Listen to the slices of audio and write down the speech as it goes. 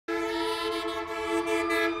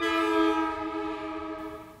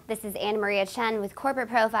This is Anna Maria Chen with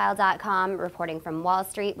CorporateProfile.com reporting from Wall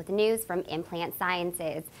Street with news from Implant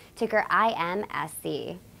Sciences, ticker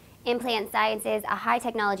IMSC. Implant Sciences, a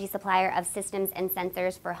high-technology supplier of systems and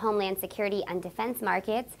sensors for homeland security and defense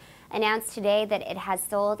markets, announced today that it has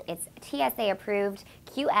sold its TSA-approved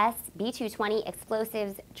QS-B220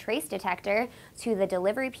 explosives trace detector to the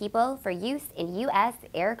delivery people for use in U.S.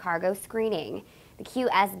 air cargo screening. The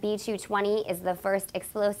QS-B220 is the first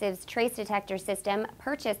explosives trace detector system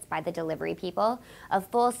purchased by the delivery people, a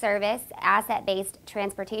full-service, asset-based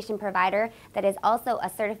transportation provider that is also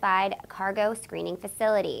a certified cargo screening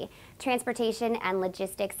facility. Transportation and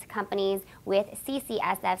logistics companies with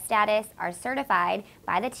CCSF status are certified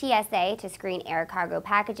by the TSA to screen air cargo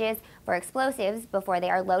packages for explosives before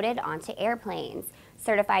they are loaded onto airplanes.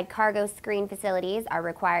 Certified cargo screen facilities are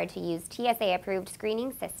required to use TSA-approved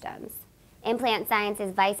screening systems. Implant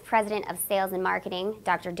Sciences Vice President of Sales and Marketing,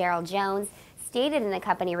 Dr. Darryl Jones, stated in the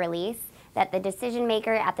company release that the decision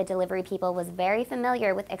maker at the delivery people was very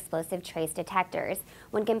familiar with explosive trace detectors.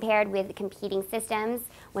 When compared with competing systems,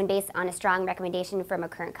 when based on a strong recommendation from a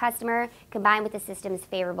current customer, combined with the system's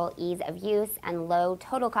favorable ease of use and low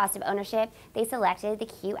total cost of ownership, they selected the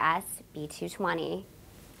QS-B220.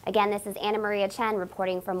 Again, this is Anna Maria Chen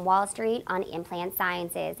reporting from Wall Street on Implant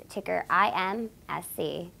Sciences, ticker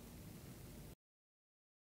IMSC.